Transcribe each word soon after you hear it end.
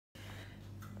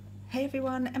Hey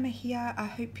everyone, Emma here. I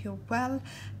hope you're well.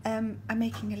 I'm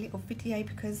making a little video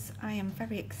because I am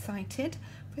very excited.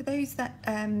 For those that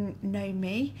know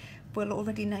me will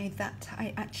already know that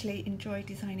I actually enjoy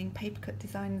designing papercut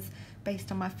designs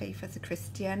based on my faith as a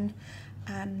Christian,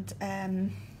 and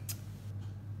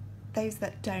those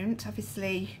that don't,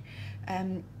 obviously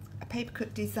a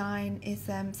papercut design is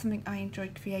something I enjoy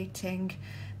creating,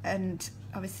 and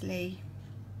obviously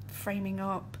framing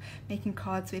up, making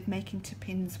cards with, making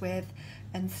pins with,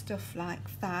 and stuff like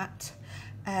that.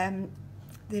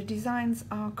 The designs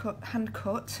are hand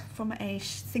cut from a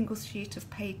single sheet of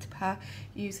paper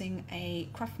using a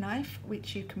craft knife,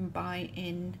 which you can buy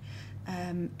in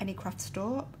any craft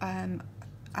store,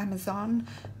 Amazon,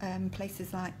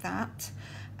 places like that.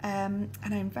 And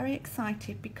I'm very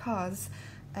excited because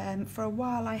for a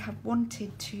while I have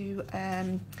wanted to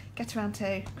get around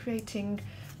to creating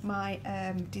my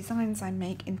designs I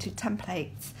make into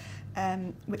templates,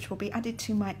 which will be added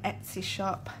to my Etsy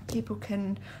shop. People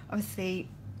can obviously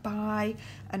buy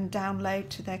and download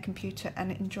to their computer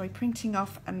and enjoy printing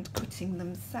off and cutting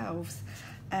themselves.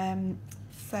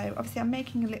 So obviously I'm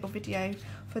making a little video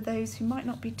for those who might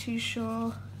not be too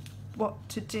sure what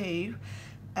to do,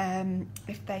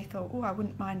 if they thought, oh, I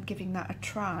wouldn't mind giving that a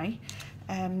try.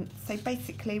 So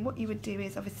basically what you would do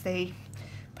is obviously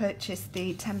purchase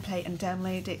the template and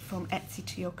download it from Etsy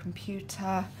to your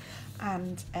computer,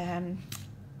 and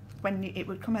it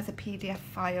would come as a PDF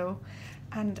file,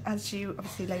 and as you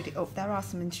obviously load it up there are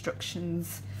some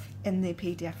instructions in the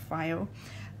PDF file,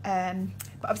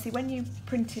 but obviously when you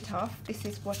print it off this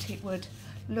is what it would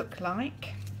look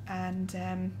like.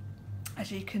 And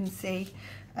as you can see,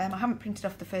 I haven't printed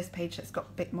off the first page that's got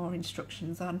a bit more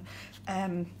instructions on.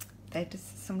 There's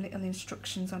some little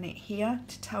instructions on it here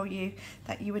to tell you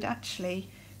that you would actually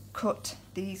cut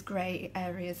these grey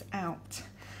areas out.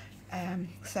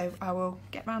 So I will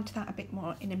get round to that a bit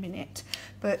more in a minute.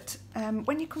 But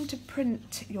when you come to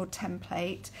print your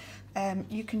template,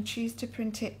 you can choose to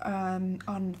print it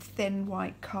on thin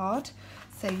white card.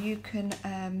 So you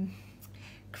can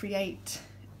create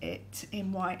it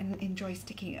in white and enjoy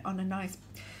sticking it on a nice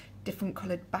different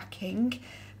coloured backing.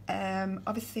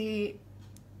 Obviously,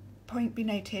 point be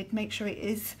noted, make sure it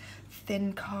is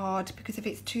thin card, because if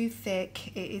it's too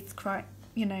thick it is quite,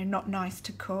 not nice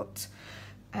to cut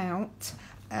out.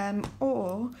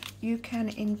 Or you can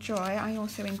enjoy, I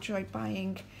also enjoy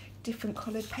buying different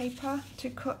coloured paper to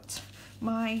cut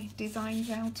my designs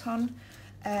out on,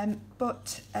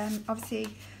 but obviously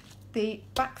the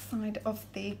back side of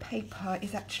the paper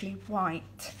is actually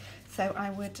white, so I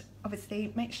would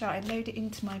obviously make sure I load it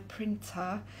into my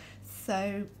printer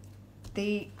so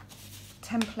the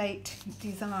template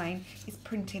design is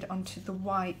printed onto the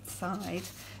white side.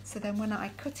 So then when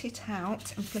I cut it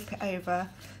out and flip it over,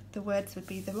 the words would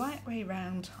be the right way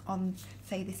round on,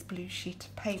 say, this blue sheet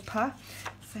of paper.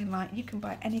 So like, you can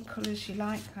buy any colours you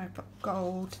like. I've got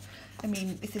gold, I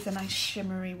mean this is a nice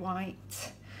shimmery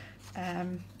white,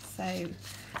 and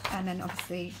then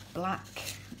obviously black,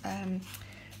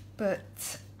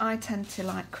 but I tend to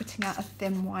like cutting out a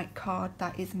thin white card.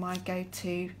 That is my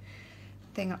go-to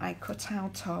thing I cut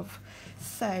out of.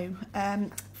 So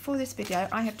for this video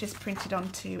I have just printed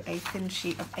onto a thin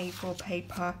sheet of A4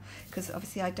 paper, because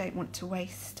obviously I don't want to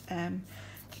waste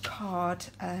card.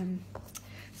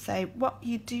 So what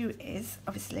you do is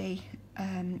obviously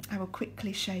I will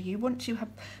quickly show you, once you have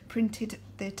printed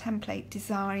the template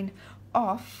design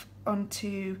off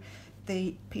onto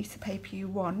the piece of paper you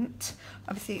want,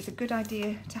 obviously it's a good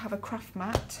idea to have a craft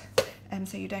mat,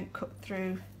 so you don't cut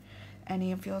through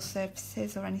any of your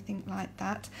surfaces or anything like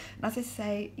that. And as I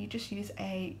say, you just use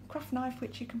a craft knife,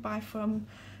 which you can buy from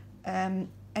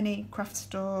any craft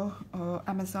store or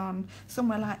Amazon,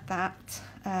 somewhere like that.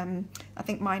 I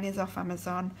think mine is off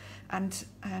Amazon, and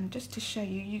just to show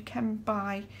you, you can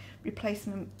buy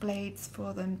replacement blades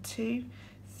for them too.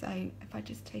 So if I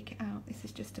just take it out, this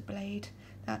is just a blade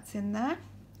that's in there.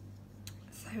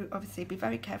 So obviously be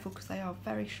very careful because they are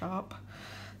very sharp.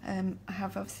 I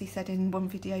have obviously said in one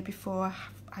video before,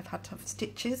 I've had to have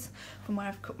stitches from where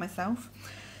I've cut myself.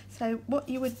 So what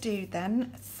you would do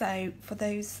then, so for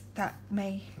those that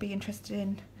may be interested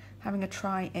in having a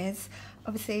try, is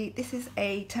obviously this is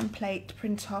a template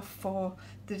print off for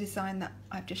the design that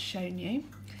I've just shown you.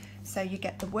 So you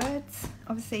get the words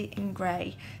obviously in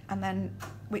grey, and then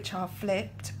which are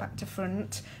flipped back to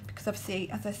front, because obviously,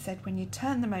 as I said, when you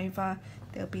turn them over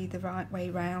they'll be the right way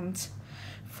round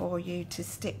for you to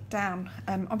stick down.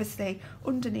 Obviously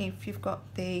underneath you've got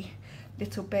the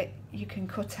little bit you can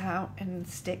cut out and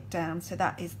stick down, so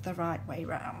that is the right way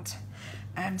round.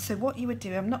 So what you would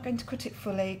do, I'm not going to cut it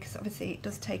fully because obviously it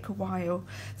does take a while,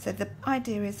 so the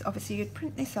idea is obviously you'd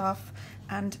print this off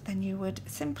and then you would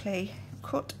simply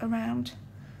cut around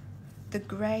the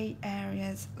grey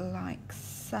areas like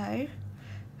so.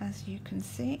 As you can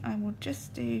see, I will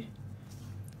just do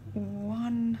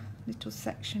one little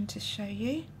section to show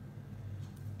you,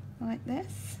 like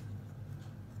this.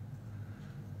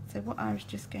 So what I was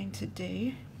just going to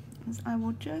do is I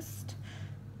will just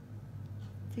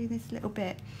do this little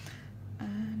bit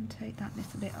and take that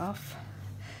little bit off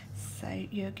so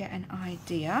you'll get an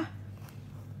idea.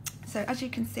 So as you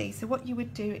can see, so what you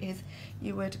would do is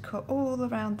you would cut all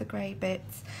around the grey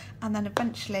bits, and then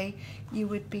eventually you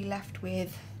would be left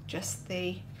with just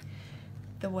the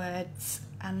words,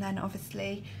 and then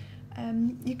obviously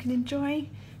you can enjoy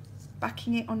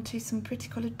backing it onto some pretty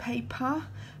coloured paper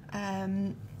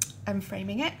and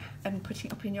framing it and putting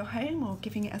it up in your home or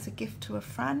giving it as a gift to a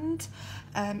friend.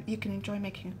 You can enjoy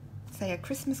making, say, a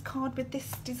Christmas card with this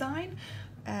design.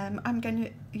 I'm going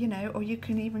to, you know, or you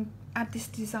can even add this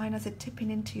design as a tipping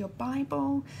into your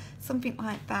Bible, something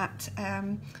like that.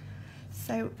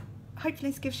 So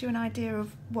hopefully this gives you an idea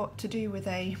of what to do with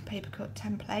a Papercut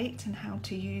template and how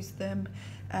to use them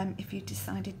if you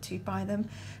decided to buy them.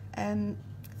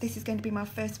 This is going to be my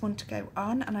first one to go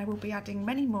on, and I will be adding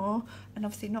many more, and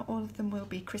obviously not all of them will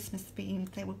be Christmas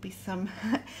themed. There will be some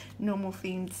normal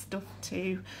themed stuff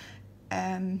too.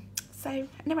 So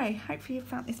anyway, hopefully you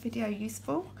found this video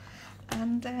useful,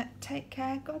 and take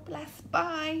care. God bless.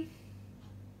 Bye.